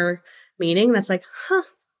deeper meaning that's like,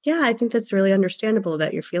 yeah, I think that's really understandable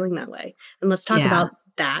that you're feeling that way. And let's talk about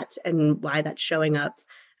that and why that's showing up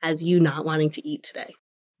as you not wanting to eat today.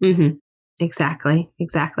 Mm-hmm. Exactly.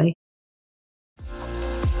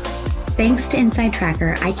 Thanks to Inside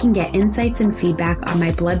Tracker, I can get insights and feedback on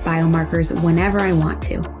my blood biomarkers whenever I want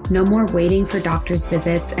to. No more waiting for doctor's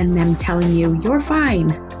visits and them telling you you're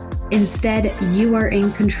fine. Instead, you are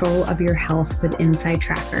in control of your health with Inside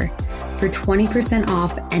Tracker. For 20%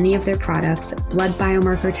 off any of their products, blood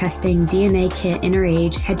biomarker testing, DNA kit, inner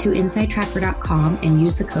age, head to InsideTracker.com and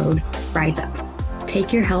use the code RISEUP.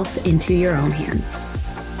 Take your health into your own hands.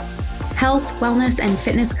 Health, wellness, and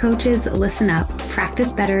fitness coaches, listen up.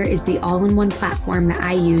 Practice Better is the all-in-one platform that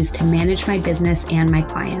I use to manage my business and my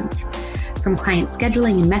clients. From client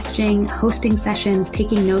scheduling and messaging, hosting sessions,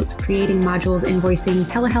 taking notes, creating modules, invoicing,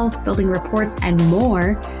 telehealth, building reports, and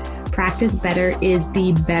more, Practice Better is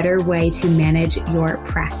the better way to manage your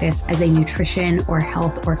practice as a nutrition or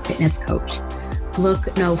health or fitness coach.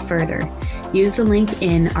 Look no further. Use the link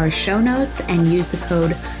in our show notes and use the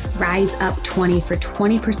code RISEUP20 for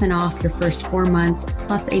 20% off your first 4 months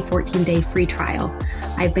plus a 14-day free trial.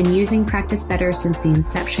 I've been using Practice Better since the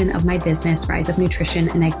inception of my business, Rise Up Nutrition,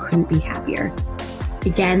 and I couldn't be happier.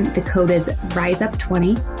 Again, the code is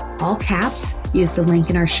RISEUP20, all caps. Use the link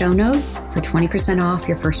in our show notes for 20% off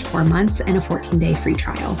your first 4 months and a 14-day free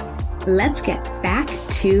trial. Let's get back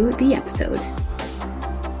to the episode.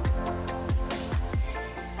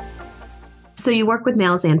 So you work with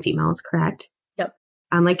males and females, correct? Yep.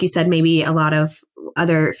 Like you said, maybe a lot of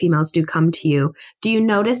other females do come to you. Do you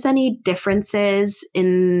notice any differences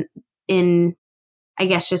in I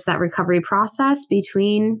guess just that recovery process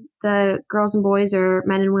between the girls and boys or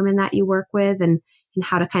men and women that you work with and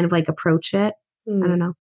how to kind of like approach it? I don't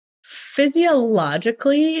know.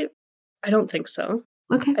 Physiologically, I don't think so.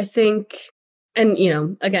 Okay. I think, and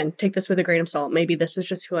again, take this with a grain of salt. Maybe this is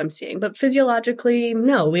just who I'm seeing, but physiologically,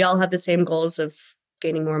 no, we all have the same goals of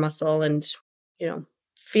gaining more muscle and,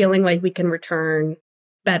 feeling like we can return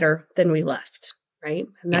better than we left. Right.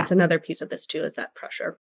 And that's another piece of this too, is that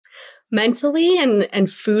pressure. Mentally and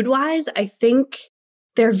food wise, I think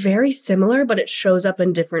they're very similar, but it shows up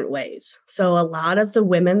in different ways. So a lot of the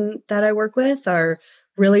women that I work with are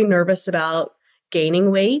really nervous about gaining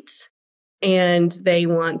weight and they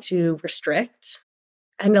want to restrict.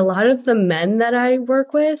 And a lot of the men that I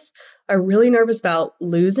work with are really nervous about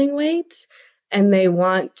losing weight and they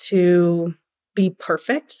want to be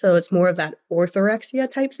perfect. So it's more of that orthorexia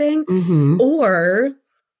type thing. Mm-hmm. Or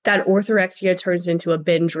that orthorexia turns into a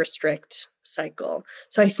binge restrict cycle.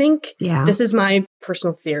 So I think this is my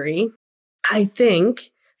personal theory. I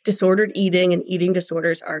think disordered eating and eating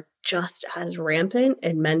disorders are just as rampant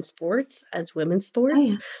in men's sports as women's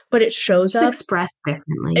sports, but it shows up expressed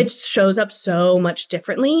differently. It shows up so much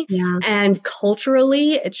differently. Yeah. And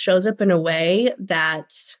culturally, it shows up in a way that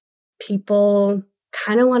people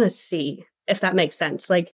kind of want to see, if that makes sense.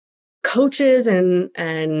 Like coaches and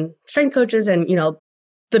strength coaches and,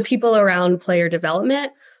 the people around player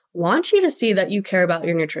development want you to see that you care about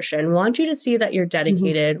your nutrition, want you to see that you're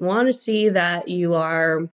dedicated, want to see that you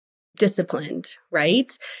are disciplined,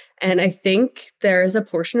 right? And I think there's a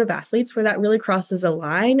portion of athletes where that really crosses a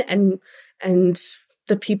line and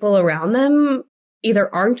the people around them either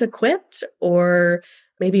aren't equipped or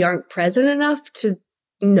maybe aren't present enough to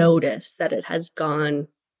notice that it has gone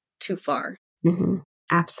too far. Mm-hmm.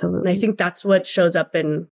 Absolutely. And I think that's what shows up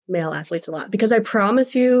in male athletes a lot, because I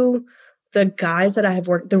promise you, the guys that I have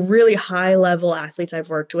worked, the really high level athletes I've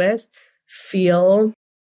worked with feel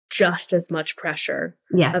just as much pressure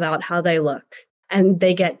about how they look. And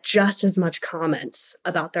they get just as much comments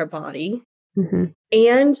about their body. Mm-hmm.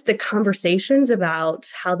 And the conversations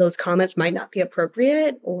about how those comments might not be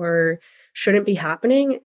appropriate or shouldn't be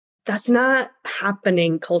happening, that's not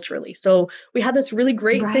happening culturally. So we had this really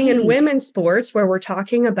great thing in women's sports where we're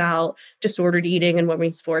talking about disordered eating in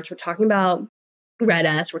women's sports. We're talking about Red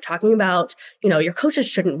S. We're talking about, your coaches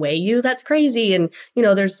shouldn't weigh you. That's crazy. And,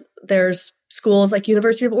 there's schools like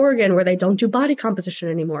University of Oregon where they don't do body composition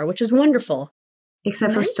anymore, which is wonderful.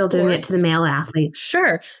 Except we're still doing it to the male athletes.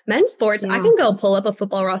 Sure. Men's sports, I can go pull up a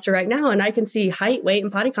football roster right now and I can see height, weight,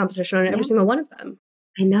 and body composition on every single one of them.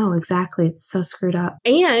 I know, exactly. It's so screwed up.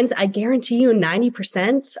 And I guarantee you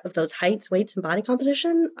 90% of those heights, weights, and body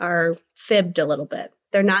composition are fibbed a little bit.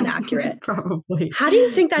 They're not accurate. Probably. How do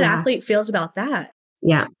you think that athlete feels about that?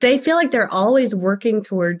 Yeah. They feel like they're always working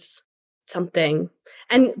towards something.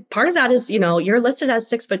 And part of that is, you're listed as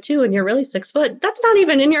 6'2" and you're really 6 foot. That's not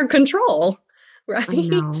even in your control.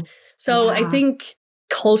 Right. So I think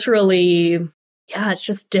culturally, it's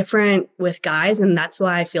just different with guys. And that's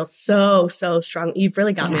why I feel so strong. You've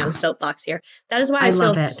really got me on a soapbox here. That is why I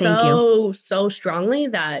feel so strongly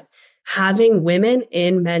that having women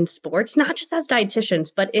in men's sports, not just as dietitians,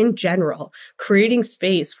 but in general, creating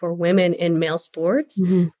space for women in male sports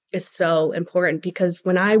is so important. Because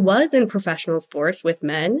when I was in professional sports with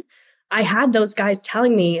men, I had those guys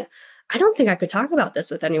telling me, I don't think I could talk about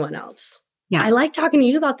this with anyone else. Yeah. I like talking to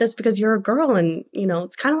you about this because you're a girl and,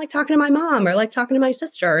 it's kind of like talking to my mom or like talking to my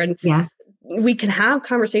sister. And we can have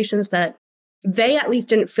conversations that they at least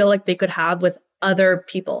didn't feel like they could have with other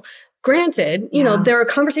people. Granted, there are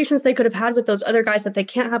conversations they could have had with those other guys that they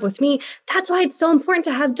can't have with me. That's why it's so important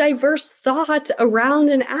to have diverse thought around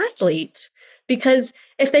an athlete. Because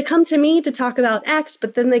if they come to me to talk about X,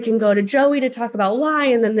 but then they can go to Joey to talk about Y,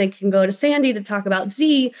 and then they can go to Sandy to talk about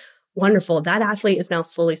Z, wonderful. That athlete is now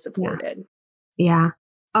fully supported. Yeah.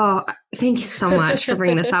 Oh, thank you so much for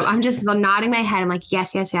bringing this up. I'm just nodding my head. I'm like,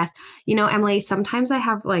 yes. Emily, sometimes I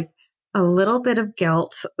have like a little bit of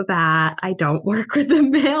guilt that I don't work with the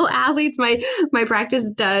male athletes. My practice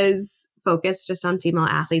does focus just on female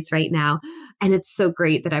athletes right now. And it's so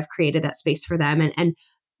great that I've created that space for them. And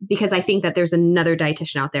because I think that there's another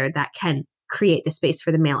dietitian out there that can create the space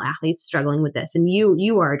for the male athletes struggling with this. And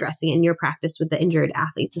you are addressing it in your practice with the injured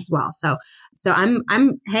athletes as well. So I'm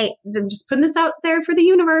just putting this out there for the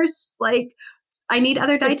universe. Like, I need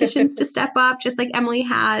other dietitians to step up, just like Emily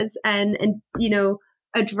has, and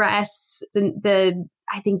address the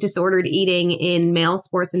I think disordered eating in male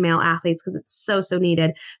sports and male athletes, because it's so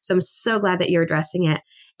needed. So I'm so glad that you're addressing it.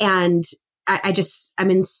 And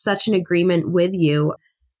I'm in such an agreement with you.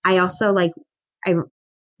 I also I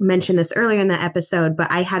mentioned this earlier in the episode,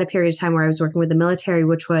 but I had a period of time where I was working with the military,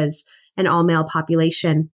 which was an all male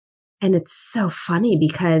population. And it's so funny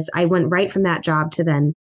because I went right from that job to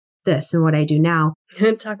then this and what I do now.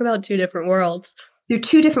 Talk about two different worlds. They're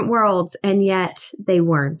two different worlds, and yet they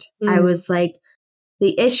weren't. I was like,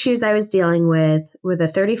 the issues I was dealing with a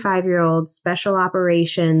 35-year-old special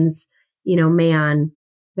operations, man,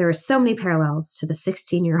 there are so many parallels to the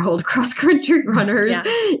 16-year-old cross-country runners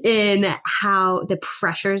in how the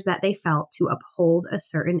pressures that they felt to uphold a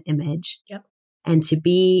certain image and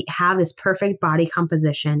to have this perfect body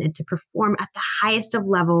composition and to perform at the highest of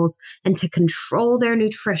levels and to control their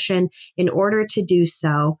nutrition in order to do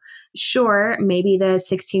so. Sure, maybe the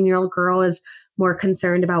 16-year-old girl is more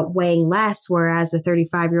concerned about weighing less, whereas the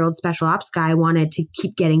 35-year-old special ops guy wanted to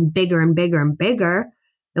keep getting bigger and bigger and bigger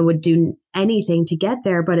and would do anything to get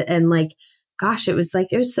there. It was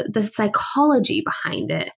the psychology behind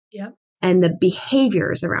it. Yep. And the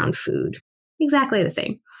behaviors around food. Exactly the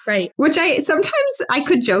same. Right. Which I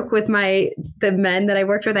could joke with the men that I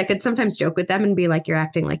worked with. I could sometimes joke with them and be like, you're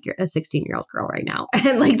acting like you're a 16-year-old girl right now.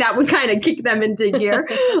 And that would kind of kick them into gear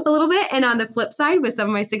a little bit. And on the flip side, with some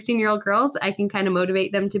of my 16-year-old girls, I can kind of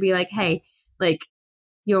motivate them to be like, hey,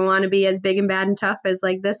 you don't want to be as big and bad and tough as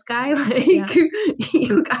this guy.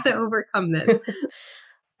 You got to overcome this.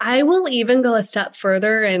 I will even go a step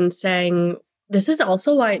further in saying this is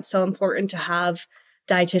also why it's so important to have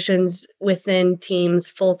dietitians within teams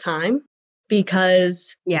full time,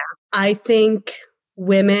 because I think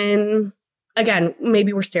women, again,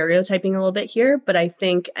 maybe we're stereotyping a little bit here, but I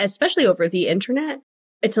think especially over the internet,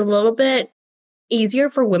 it's a little bit easier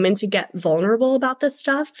for women to get vulnerable about this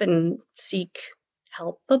stuff and seek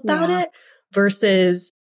help about it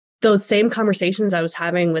versus those same conversations I was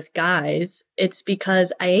having with guys. It's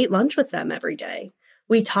because I ate lunch with them every day.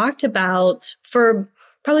 We talked about, for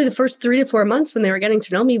probably the first 3 to 4 months when they were getting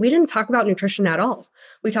to know me, we didn't talk about nutrition at all.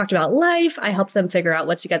 We talked about life. I helped them figure out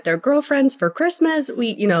what to get their girlfriends for Christmas.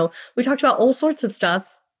 We talked about all sorts of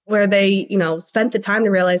stuff where they, spent the time to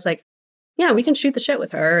realize like, yeah, we can shoot the shit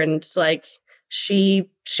with her. And like, she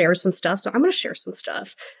shares some stuff. So I'm going to share some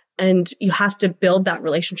stuff. And you have to build that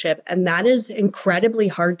relationship. And that is incredibly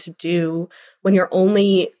hard to do when you're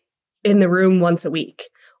only in the room once a week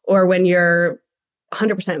or when you're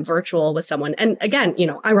 100% virtual with someone. And again,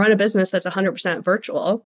 I run a business that's 100%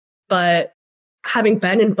 virtual, but having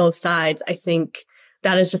been in both sides, I think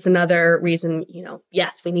that is just another reason,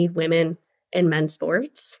 yes, we need women in men's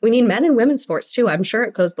sports. We need men in women's sports too. I'm sure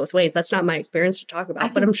it goes both ways. That's not my experience to talk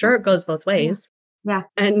about, but I'm sure it goes both ways. Yeah.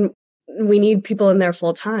 And we need people in there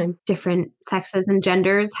full time. Different sexes and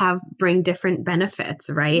genders bring different benefits,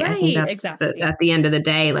 right? I think that's exactly. At the end of the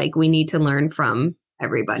day, like we need to learn from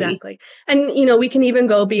everybody. Exactly. And, we can even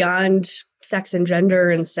go beyond sex and gender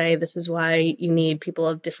and say this is why you need people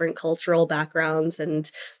of different cultural backgrounds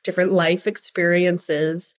and different life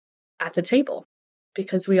experiences at the table,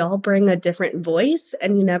 because we all bring a different voice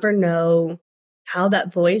and you never know how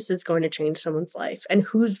that voice is going to change someone's life and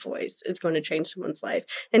whose voice is going to change someone's life.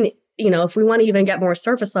 And, if we want to even get more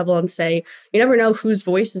surface level and say, you never know whose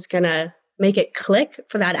voice is going to make it click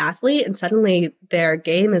for that athlete and suddenly their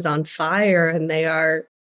game is on fire and they are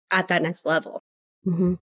at that next level.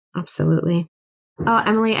 Mm-hmm. Absolutely. Oh,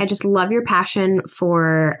 Emily, I just love your passion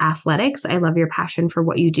for athletics. I love your passion for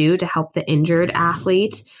what you do to help the injured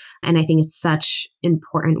athlete. And I think it's such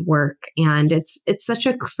important work. And it's such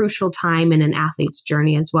a crucial time in an athlete's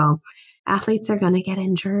journey as well. Athletes are going to get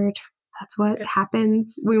injured. That's what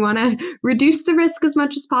happens. We want to reduce the risk as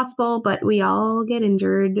much as possible, but we all get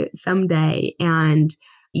injured someday. And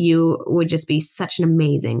you would just be such an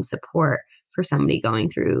amazing support for somebody going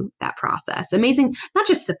through that process. Amazing, not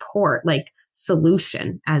just support, like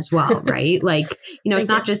solution as well, right? Like, it's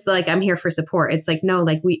not just like, I'm here for support. It's like, no,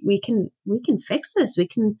 like we can fix this. We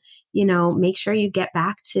can, make sure you get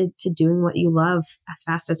back to doing what you love as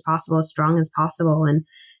fast as possible, as strong as possible.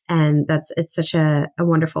 And it's such a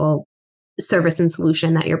wonderful service and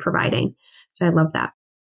solution that you're providing. So I love that.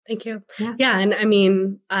 Thank you. Yeah. And I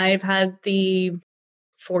mean, I've had the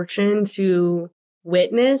fortune to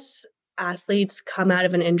witness athletes come out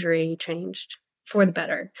of an injury changed for the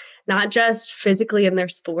better, not just physically in their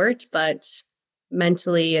sport, but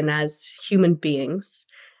mentally and as human beings.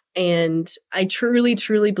 And I truly,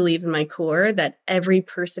 truly believe in my core that every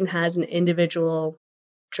person has an individual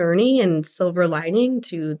journey and silver lining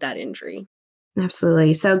to that injury.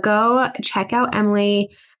 Absolutely. So go check out Emily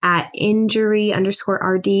at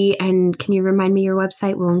injury_RD. And can you remind me your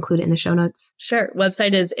website? We'll include it in the show notes. Sure.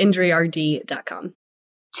 Website is injuryrd.com.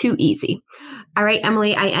 Too easy. All right,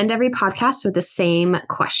 Emily, I end every podcast with the same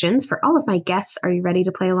questions for all of my guests. Are you ready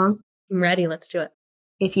to play along? I'm ready. Let's do it.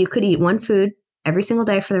 If you could eat one food every single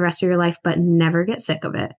day for the rest of your life, but never get sick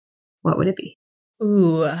of it, what would it be?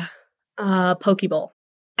 Ooh, poke bowl.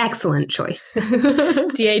 Excellent choice.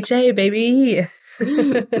 DHA, baby.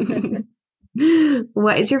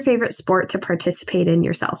 What is your favorite sport to participate in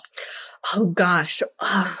yourself? Oh, gosh.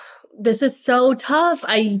 This is so tough.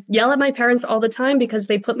 I yell at my parents all the time because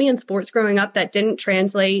they put me in sports growing up that didn't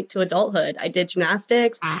translate to adulthood. I did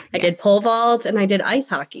gymnastics, I did pole vault, and I did ice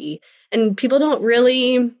hockey. And people don't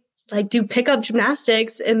really do pickup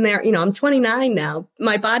gymnastics in there. I'm 29 now.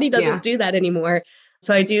 My body doesn't do that anymore.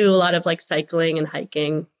 So I do a lot of cycling and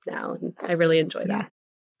hiking now. And I really enjoy that.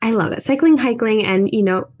 I love that. Cycling, hiking, and,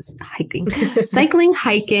 cycling,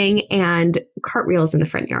 hiking, and cartwheels in the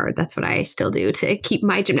front yard. That's what I still do to keep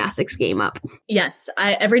my gymnastics game up. Yes.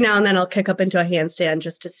 Every now and then I'll kick up into a handstand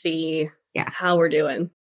just to see how we're doing.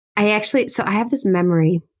 I have this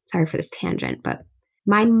memory, sorry for this tangent, but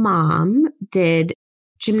my mom did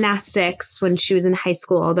gymnastics when she was in high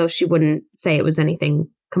school, although she wouldn't say it was anything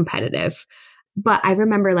competitive. But I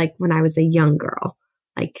remember when I was a young girl,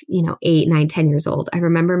 8, 9, 10 years old, I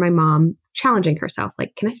remember my mom challenging herself,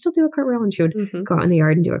 can I still do a cartwheel? And she would go out in the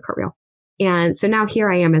yard and do a cartwheel. And so now here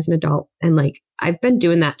I am as an adult. And I've been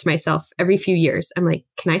doing that to myself every few years. I'm like,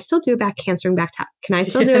 can I still do a back handspring, back tap? Can I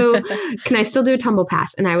still do a tumble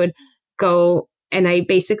pass? And I would go, and I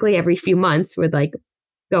basically every few months would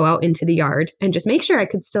go out into the yard and just make sure I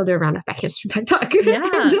could still do a round of back handspring, back tuck.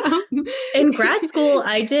 Yeah. In grad school,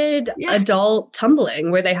 I did adult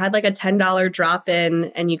tumbling where they had a $10 drop in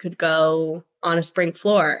and you could go on a spring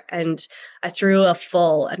floor. And I threw a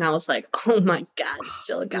full and I was like, oh my God,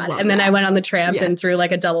 still got it. And then I went on the tramp and threw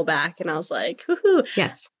a double back and I was like, woohoo.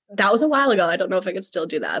 Yes. that was a while ago. I don't know if I could still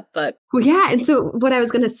do that, but. Well, yeah. And so what I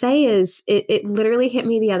was going to say is it literally hit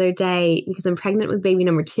me the other day because I'm pregnant with baby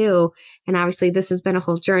number 2. And obviously this has been a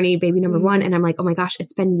whole journey, baby number 1. And I'm like, oh my gosh,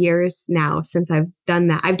 it's been years now since I've done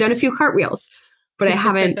that. I've done a few cartwheels, but I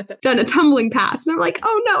haven't done a tumbling pass. And I'm like,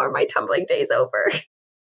 oh no, are my tumbling days over?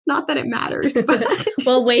 Not that it matters. But.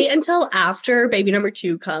 Well, wait until after baby number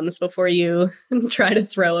 2 comes before you try to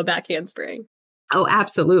throw a back handspring. Oh,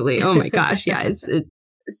 absolutely. Oh my gosh. Yeah.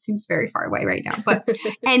 It seems very far away right now. But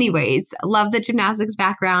anyways, love the gymnastics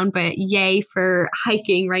background, but yay for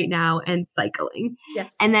hiking right now and cycling.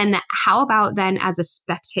 Yes. And then how about then as a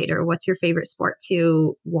spectator, what's your favorite sport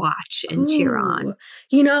to watch and cheer on?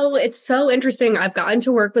 You know, it's so interesting. I've gotten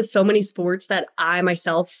to work with so many sports that I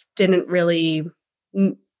myself didn't really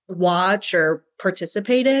watch or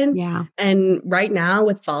participate in. Yeah. And right now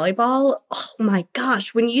with volleyball, oh my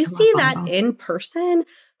gosh, when you see that in person,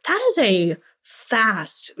 that is a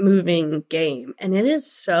fast moving game. And it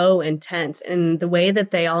is so intense. And the way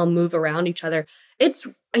that they all move around each other, it's,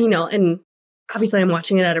 you know, and obviously I'm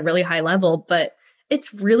watching it at a really high level, but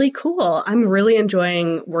it's really cool. I'm really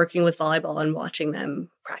enjoying working with volleyball and watching them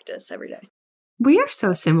practice every day. We are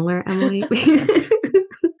so similar, Emily.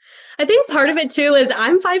 I think part of it too is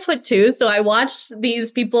I'm 5'2", so I watch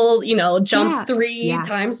these people, you know, jump 3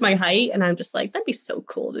 times my height, and I'm just like, that'd be so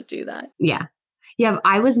cool to do that. Yeah. Yeah,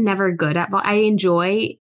 I was never good at I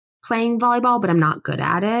enjoy playing volleyball, but I'm not good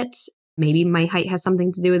at it. Maybe my height has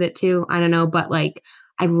something to do with it too. I don't know, but like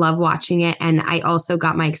I love watching it. And I also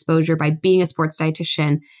got my exposure by being a sports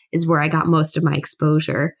dietitian is where I got most of my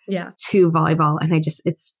exposure to volleyball. And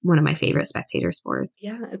it's one of my favorite spectator sports.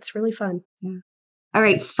 Yeah, it's really fun. Yeah. All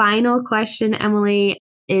right. Final question, Emily.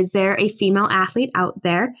 Is there a female athlete out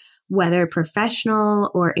there, whether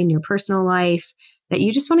professional or in your personal life, that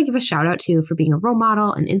you just want to give a shout out to for being a role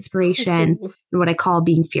model and inspiration and what I call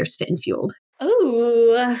being fierce, fit, and fueled?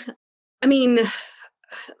 Oh, I mean,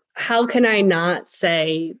 how can I not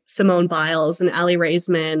say Simone Biles and Aly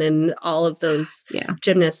Raisman and all of those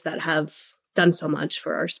gymnasts that have done so much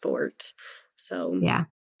for our sport? So,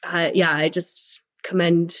 I just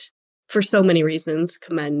commend, for so many reasons,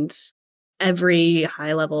 commend every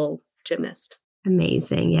high-level gymnast.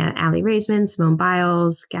 Amazing. Yeah. Aly Raisman, Simone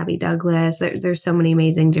Biles, Gabby Douglas. There's so many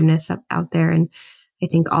amazing gymnasts out there. And I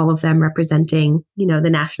think all of them representing, you know, the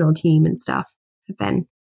national team and stuff have been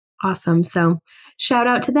awesome. So shout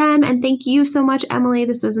out to them. And thank you so much, Emily.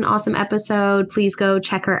 This was an awesome episode. Please go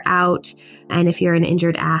check her out. And if you're an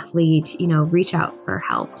injured athlete, you know, reach out for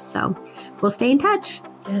help. So we'll stay in touch.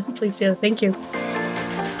 Yes, please do. Thank you.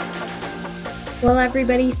 Well,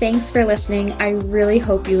 everybody, thanks for listening. I really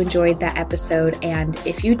hope you enjoyed that episode. And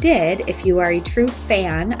if you did, if you are a true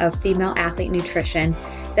fan of female athlete nutrition,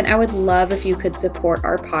 then I would love if you could support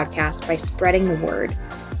our podcast by spreading the word.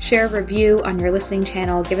 Share a review on your listening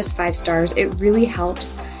channel. Give us 5 stars. It really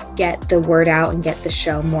helps get the word out and get the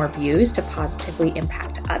show more views to positively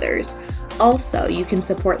impact others. Also, you can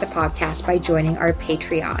support the podcast by joining our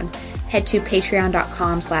Patreon. Head to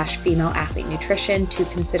patreon.com/femaleathletenutrition to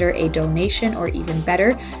consider a donation, or even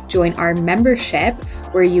better, join our membership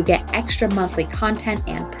where you get extra monthly content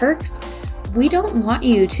and perks. We don't want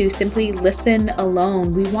you to simply listen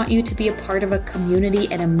alone. We want you to be a part of a community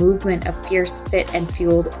and a movement of fierce, fit, and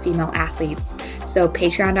fueled female athletes. So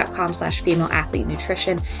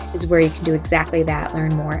patreon.com/femaleathletenutrition is where you can do exactly that,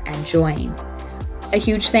 learn more, and join. A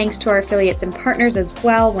huge thanks to our affiliates and partners as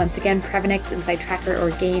well. Once again, Prevenix, Inside Tracker,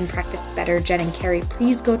 Orgain, Practice Better, Jen and Carrie.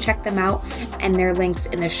 Please go check them out, and their links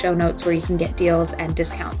in the show notes where you can get deals and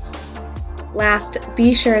discounts. Last,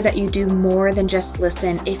 be sure that you do more than just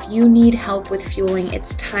listen. If you need help with fueling,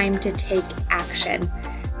 it's time to take action.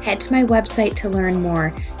 Head to my website to learn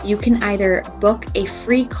more. You can either book a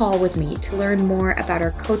free call with me to learn more about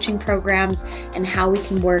our coaching programs and how we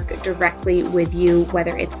can work directly with you,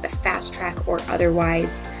 whether it's the fast track or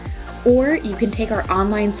otherwise. Or you can take our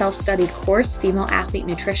online self-study course, Female Athlete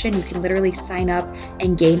Nutrition. You can literally sign up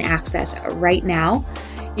and gain access right now.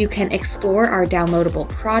 You can explore our downloadable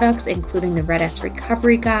products, including the Red S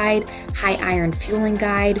Recovery Guide, High Iron Fueling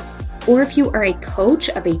Guide. Or if you are a coach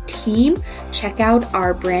of a team, check out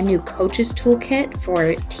our brand new Coaches Toolkit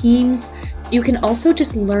for teams. You can also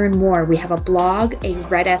just learn more. We have a blog, a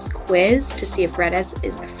Red S quiz to see if Red S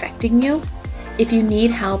is affecting you. If you need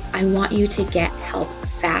help, I want you to get help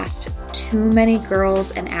fast. Too many girls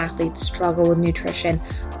and athletes struggle with nutrition,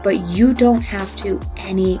 but you don't have to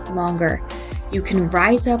any longer. You can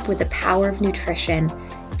rise up with the power of nutrition,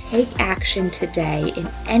 take action today in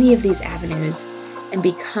any of these avenues, and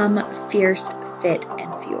become fierce, fit,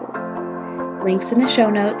 and fueled. Links in the show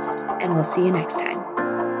notes, and we'll see you next time.